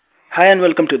Hi and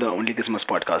welcome to the Only Gizmos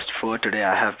podcast. For today,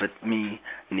 I have with me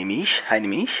Nimish. Hi,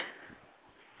 Nimish.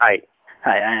 Hi.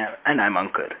 Hi, and I'm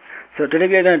Ankur. So today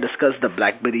we are going to discuss the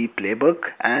Blackberry Playbook,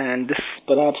 and this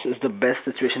perhaps is the best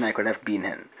situation I could have been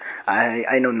in.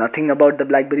 I know nothing about the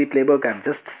Blackberry Playbook. I've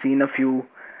just seen a few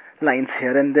lines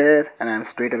here and there, and I'm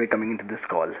straight away coming into this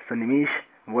call. So Nimish,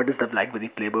 what is the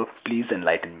Blackberry Playbook? Please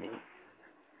enlighten me.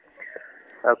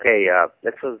 Okay,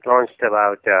 this was launched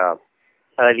about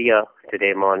earlier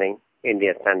today morning,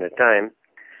 India Standard Time,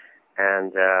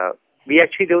 and we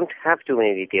actually don't have too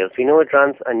many details. We know it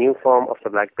runs a new form of the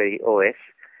BlackBerry OS,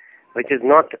 which is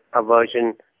not a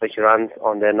version which runs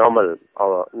on their normal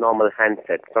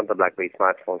handset, not the BlackBerry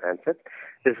smartphone handset.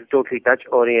 This is totally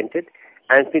touch-oriented,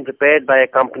 and it's been prepared by a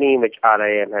company which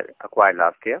RIM had acquired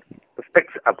last year. The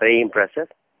specs are very impressive.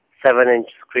 7-inch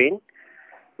screen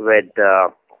with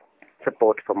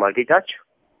support for multi-touch.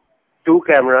 Two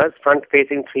cameras,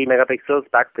 front-facing 3 megapixels,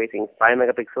 back-facing 5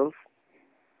 megapixels,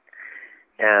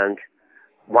 and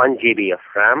 1 GB of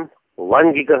RAM,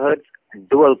 1 gigahertz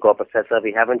dual-core processor.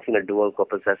 We haven't seen a dual-core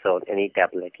processor on any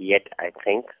tablet yet, I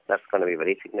think. That's going to be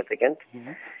very significant.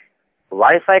 Mm-hmm.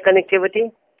 Wi-Fi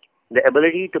connectivity, the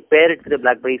ability to pair it with a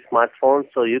BlackBerry smartphone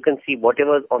so you can see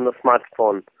whatever's on the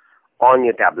smartphone on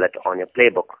your tablet, on your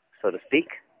Playbook, so to speak,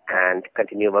 and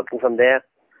continue working from there.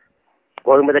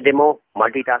 Going with a demo,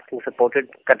 multitasking supported,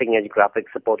 cutting-edge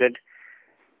graphics supported,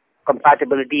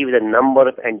 compatibility with a number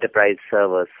of enterprise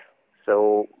servers.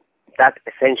 So that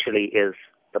essentially is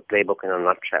the Playbook in a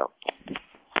nutshell.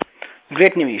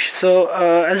 Great, Nimish. So,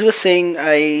 as you were saying,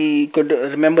 I could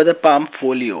remember the Palm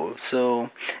Folio. So,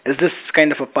 is this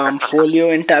kind of a Palm Folio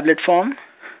in tablet form?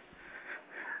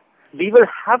 We will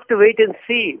have to wait and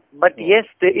see. But yes,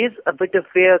 there is a bit of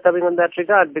fear coming on that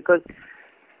regard because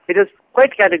it is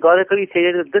quite categorically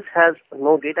stated that this has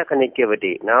no data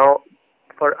connectivity. Now,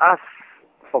 for us,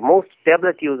 for most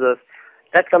tablet users,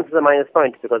 that comes as a minus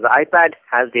point because the iPad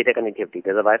has data connectivity.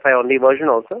 There's a Wi-Fi only version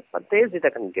also, but there is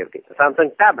data connectivity. The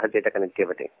Samsung Tab has data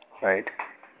connectivity. Right.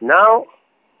 Now,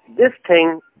 this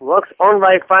thing works on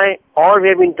Wi-Fi, or we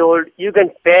have been told you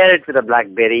can pair it with a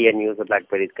BlackBerry and use the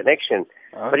BlackBerry's connection,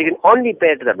 but you can only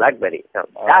pair it to the BlackBerry. Now,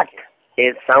 that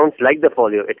sounds like the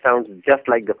Folio. It sounds just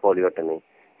like the Folio to me.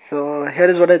 So here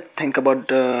is what I think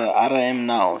about RIM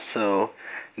now. So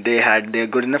they're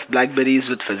good enough Blackberries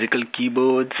with physical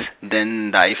keyboards.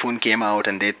 Then the iPhone came out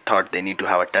and they thought they need to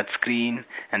have a touch screen.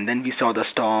 And then we saw the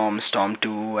Storm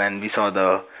 2, and we saw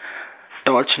the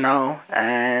Torch now.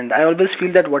 And I always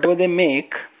feel that whatever they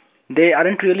make, they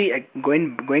aren't really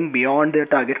going beyond their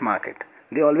target market.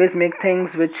 They always make things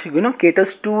which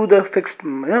caters to the fixed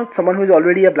someone who is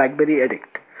already a BlackBerry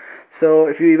addict. So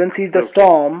if you even see the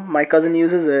Storm, my cousin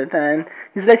uses it, and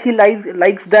he's like he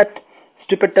likes that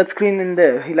stupid touchscreen in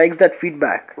there. He likes that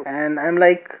feedback, and I'm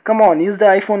like, come on, use the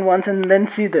iPhone once and then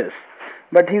see this.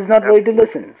 But he's not ready to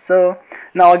listen. So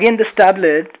now again, this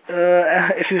tablet,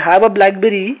 if you have a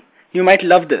BlackBerry, you might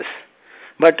love this.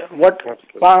 But what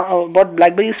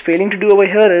BlackBerry is failing to do over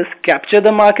here is capture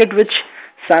the market which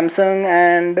Samsung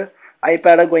and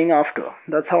iPad are going after.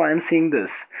 That's how I'm seeing this.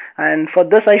 And for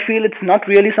this, I feel it's not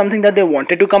really something that they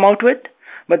wanted to come out with.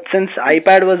 But since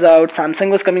iPad was out,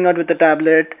 Samsung was coming out with the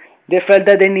tablet, they felt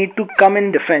that they need to come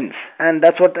in defense. And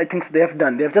that's what I think they have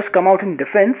done. They have just come out in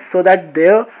defense so that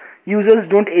their users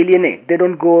don't alienate. They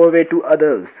don't go away to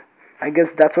others. I guess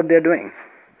that's what they're doing.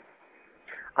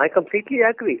 I completely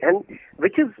agree. And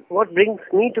which is what brings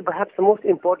me to perhaps the most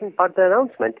important part of the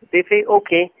announcement. They say,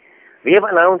 okay, we have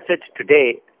announced it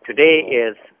today. Today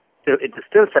it is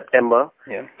still September,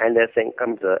 and they're saying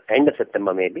comes the end of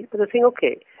September maybe, but they're saying,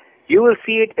 okay, you will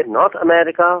see it in North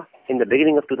America in the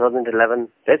beginning of 2011,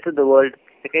 rest of the world,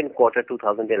 second quarter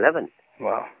 2011.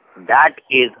 Wow. That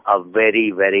is a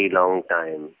very, very long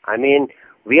time. I mean,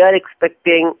 we are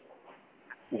expecting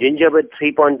Gingerbread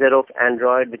 3.0 of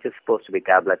Android, which is supposed to be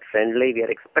tablet friendly. We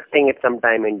are expecting it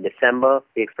sometime in December.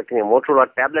 We're expecting a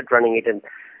Motorola tablet running it in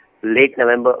late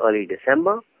November, early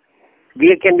December.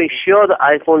 We can be sure the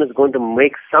iPhone is going to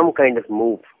make some kind of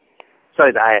move.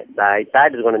 Sorry, the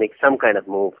iPad is going to make some kind of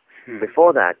move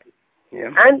before that.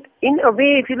 Yeah. And in a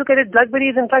way, if you look at it, BlackBerry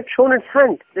is in fact shown its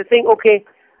hand. They're saying, okay,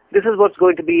 this is what's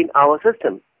going to be in our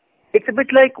system. It's a bit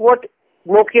like what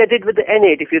Nokia did with the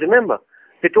N8, if you remember.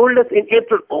 They told us in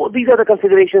April, oh, these are the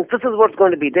configurations, this is what's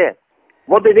going to be there.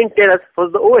 What they didn't tell us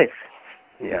was the OS.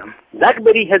 Yeah.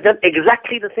 BlackBerry has done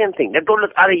exactly the same thing. They told us,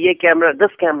 REA camera,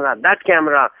 this camera, that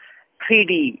camera,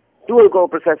 3D, dual-core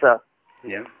processor.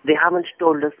 Yeah. They haven't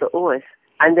told us the OS,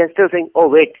 and they're still saying, oh,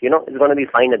 wait, it's going to be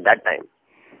fine at that time.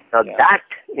 Now that,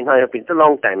 in my opinion, is a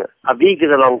long time. A week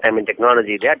is a long time in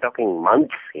technology. They are talking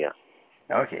months here.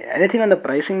 Okay. Anything on the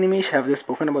pricing, Nimish? Have they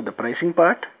spoken about the pricing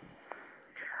part?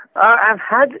 I've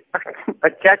had a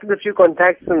chat with a few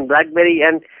contacts in BlackBerry,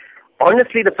 and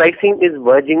honestly, the pricing is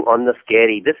verging on the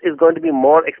scary. This is going to be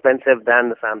more expensive than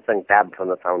the Samsung Tab from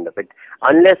the sound of it,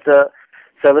 unless the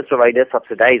service providers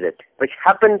subsidize it, which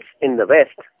happens in the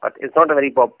West, but it's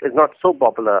not so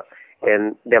popular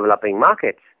in developing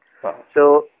markets. Wow.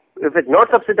 So if it's not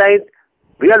subsidized,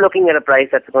 we are looking at a price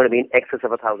that's going to be in excess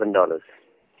of $1,000.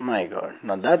 My God,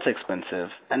 now that's expensive.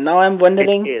 And now I'm It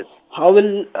wondering is. how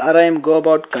will RIM go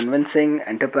about convincing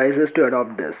enterprises to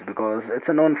adopt this? Because it's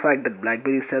a known fact that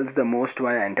BlackBerry sells the most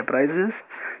via enterprises.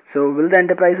 So will the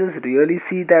enterprises really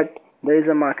see that there is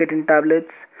a market in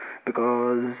tablets?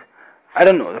 Because I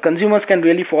don't know, the consumers can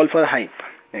really fall for hype.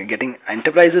 Getting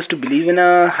enterprises to believe in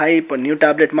a hype, a new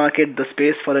tablet market, the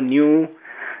space for a new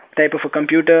type of a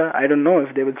computer, I don't know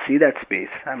if they would see that space.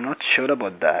 I'm not sure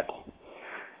about that.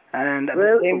 And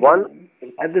Well, one,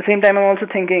 at the same time, I'm also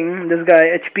thinking this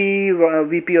guy HP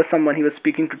VP or someone, he was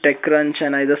speaking to TechCrunch,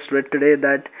 and I just read today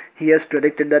that he has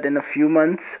predicted that in a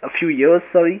few years,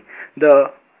 sorry, the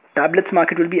tablets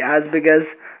market will be as big as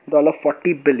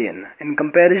 $40 billion. In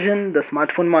comparison, the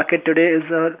smartphone market today is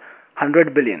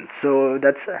 100 billion. So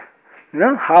that's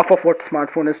half of what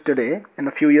smartphone is today. In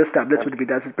a few years, tablets would be,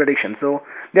 that's his prediction. So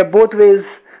they're both ways.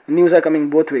 News are coming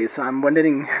both ways. So I'm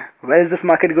wondering where is this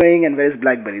market going and where is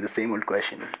BlackBerry? The same old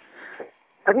question.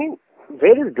 I mean,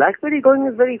 where is BlackBerry going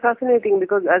is very fascinating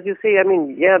because, as you say, I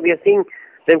mean, yeah, we are seeing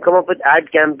them come up with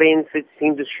ad campaigns which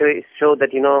seem to show that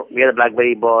we are the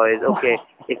BlackBerry boys. Okay,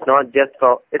 it's not just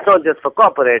for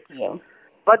corporate. Yeah.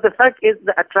 But the fact is,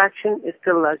 the attraction is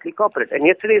still largely corporate. And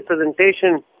yesterday's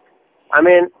presentation, I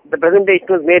mean, the presentation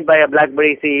was made by a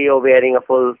BlackBerry CEO wearing a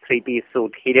full three-piece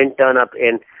suit. He didn't turn up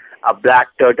in a black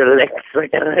turtleneck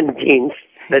sweater and jeans.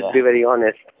 Let's be very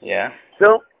honest. Yeah.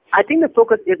 So I think the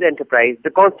focus is enterprise. The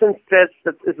constant stress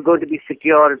that is going to be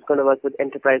secure. It's going to work with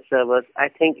enterprise servers. I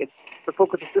think the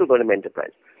focus is still going to be enterprise.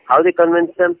 How they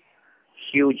convince them?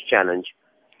 Huge challenge.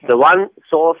 The one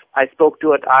source I spoke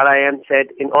to at RIM said,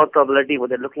 in all probability, what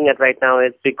they're looking at right now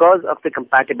is because of the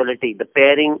compatibility, the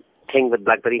pairing thing with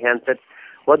BlackBerry handsets,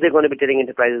 what they're going to be telling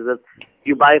enterprises is,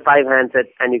 you buy 5 handsets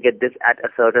and you get this at a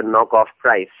certain knockoff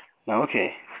price.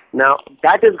 Okay. Now,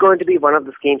 that is going to be one of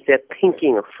the schemes they're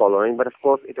thinking of following, but of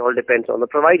course, it all depends on the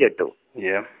provider too.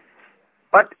 Yeah.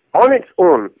 But on its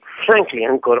own, frankly,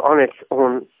 Ankur, on its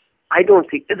own, I don't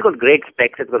see, it's got great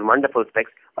specs, it's got wonderful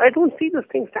specs, but I don't see this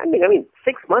thing standing. I mean,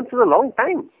 6 months is a long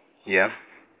time. Yeah.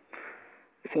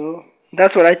 So,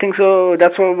 that's what I think. So,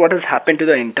 that's what has happened to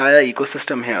the entire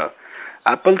ecosystem here.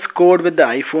 Apple scored with the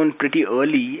iPhone pretty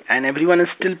early, and everyone is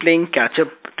still playing catch up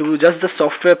to just the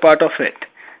software part of it.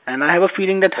 And I have a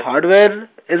feeling that hardware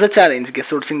is a challenge,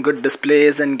 sourcing good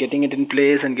displays and getting it in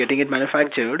place and getting it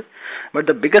manufactured. But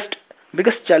the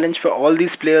biggest challenge for all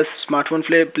these players, smartphone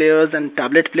players and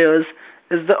tablet players,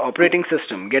 is the operating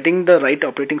system. Getting the right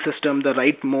operating system, the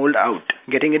right mold out,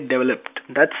 getting it developed.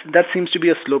 That seems to be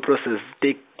a slow process.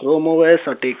 Take Chrome OS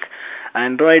or take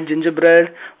Android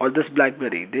Gingerbread or this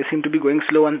BlackBerry. They seem to be going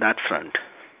slow on that front.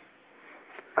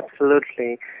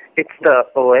 Absolutely. It's the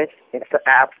OS, it's the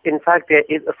apps. In fact, there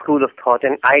is a school of thought,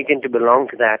 and I tend to belong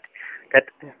to that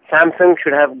Samsung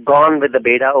should have gone with the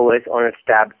Beta OS on its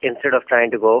tab instead of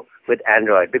trying to go with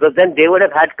Android, because then they would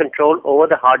have had control over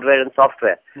the hardware and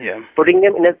software, putting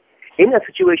them in a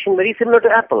situation very similar to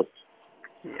Apple.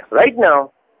 Yeah. Right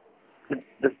now,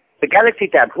 the Galaxy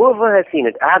Tab, whoever has seen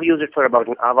it, I have used it for about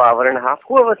an hour and a half,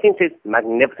 whoever has seen it,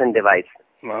 magnificent device.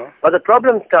 Wow. But the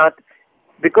problems start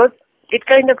because it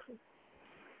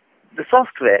the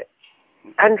software,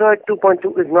 Android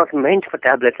 2.2 is not meant for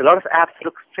tablets. A lot of apps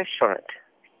look fresh on it.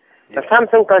 Yeah. Now,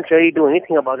 Samsung can't really do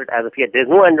anything about it as of yet. There's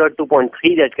no Android 2.3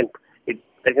 that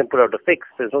can put out a fix.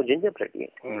 There's no gingerbread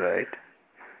yet. Right.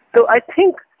 So I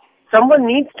think someone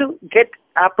needs to get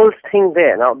Apple's thing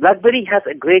there. Now, BlackBerry has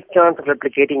a great chance of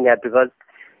replicating that because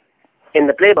in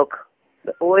the Playbook,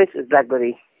 the OS is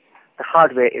BlackBerry, the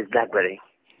hardware is BlackBerry.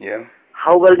 Yeah.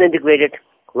 How well they integrate it?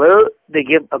 Will they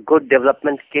give a good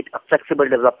development kit, a flexible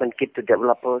development kit to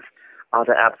developers? Are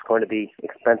the apps going to be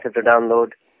expensive to download?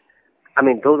 I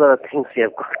mean, those are the things we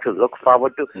have got to look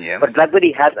forward to. Yeah. But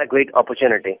BlackBerry has a great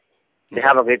opportunity. They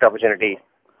have a great opportunity.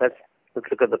 Let's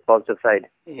look at the positive side.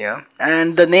 Yeah.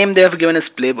 And the name they have given is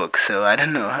Playbook, so I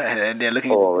don't know. They're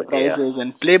looking at prices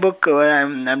and Playbook.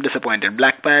 I'm disappointed.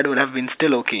 Blackpad would have been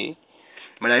still okay,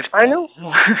 but I know.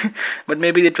 but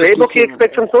maybe it was Playbook you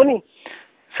expect from Sony.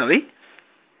 Sorry.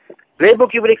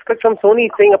 Playbook you would expect from Sony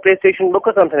saying a PlayStation book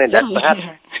or something like that, perhaps.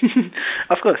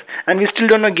 Of course. And we still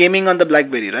don't know gaming on the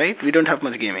BlackBerry, right? We don't have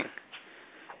much gaming.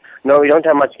 No, we don't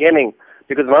have much gaming.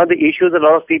 Because one of the issues a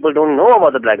lot of people don't know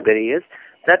about the BlackBerry is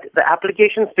that the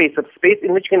application space, the space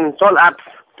in which you can install apps,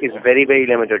 is very, very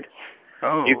limited.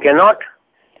 Oh. You cannot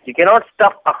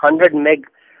stuff 100 meg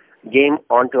game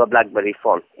onto a BlackBerry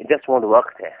phone. It just won't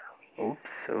work there.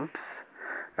 Oops.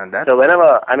 And that's So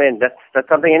that's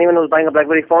something anyone who's buying a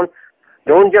BlackBerry phone,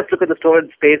 don't just look at the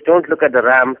storage space, don't look at the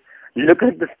RAM, look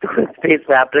at the storage space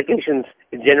for applications.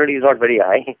 It generally is not very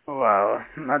high. wow.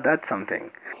 Now that's something.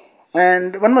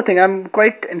 And one more thing, I'm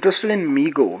quite interested in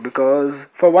Migo because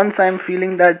for once I'm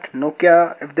feeling that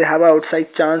Nokia, if they have an outside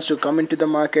chance to come into the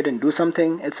market and do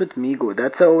something, it's with Migo.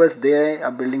 That's a OS they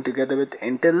are building together with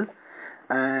Intel,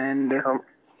 and Um,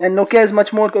 and Nokia is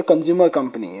much more a consumer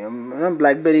company.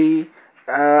 BlackBerry,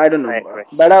 I don't know. I agree.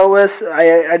 Bada OS,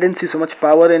 I didn't see so much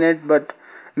power in it, but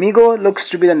Migo looks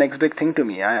to be the next big thing to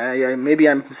me. I maybe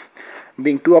I'm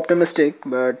being too optimistic,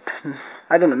 but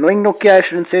I don't know. Knowing Nokia, I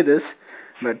shouldn't say this,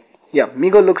 but yeah,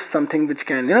 Migo looks something which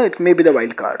can, it may be the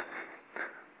wild card.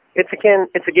 It's again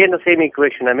the same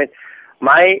equation. I mean,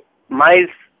 my my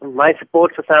my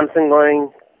support for Samsung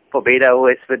going for Beta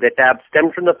OS with their tabs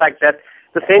stems from the fact that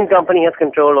the same company has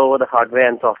control over the hardware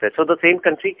and software. So the same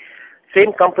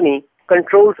company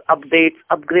controls updates,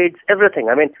 upgrades, everything.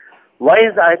 I mean, why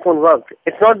is the iPhone worked?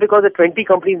 It's not because there are 20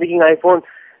 companies making iPhones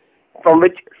from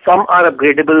which some are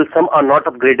upgradable, some are not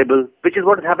upgradable, which is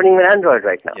what is happening with Android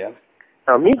right now. Yeah.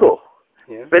 Now, Migo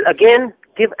will again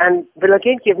give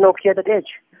Nokia the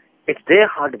edge. It's their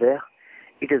hardware.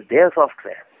 It is their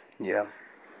software. Yeah.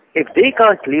 If they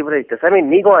can't leverage this, I mean,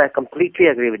 Migo, I completely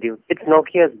agree with you. It's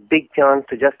Nokia's big chance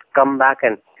to just come back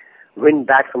and win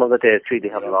back some of the territory they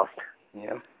have lost.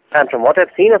 Yeah. And from what I've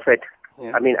seen of it,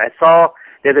 Yeah. I mean, I saw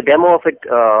there's a demo of it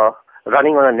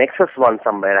running on a Nexus One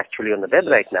somewhere actually on the web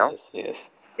right now. Yes.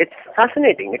 It's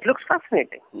fascinating. It looks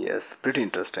fascinating. Yes. Pretty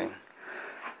interesting.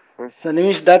 Hmm. So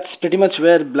Nimish, that's pretty much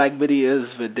where BlackBerry is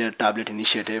with their tablet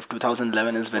initiative.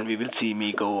 2011 is when we will see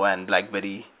Migo and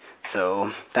BlackBerry.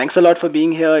 So thanks a lot for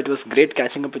being here. It was great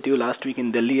catching up with you last week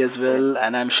in Delhi as well,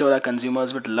 and I'm sure our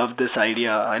consumers would love this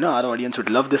idea. I know our audience would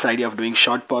love this idea of doing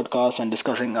short podcasts and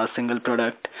discussing a single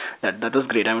product. That was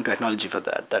great. I want to acknowledge you for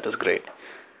that. That was great.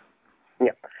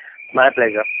 Yeah, my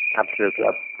pleasure. Absolutely.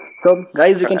 So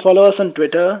guys, you can follow us on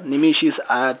Twitter. Nimish is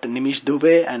at Nimish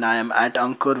Dubey, and I am at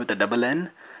Ankur with a double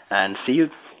N. And see you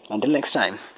until next time.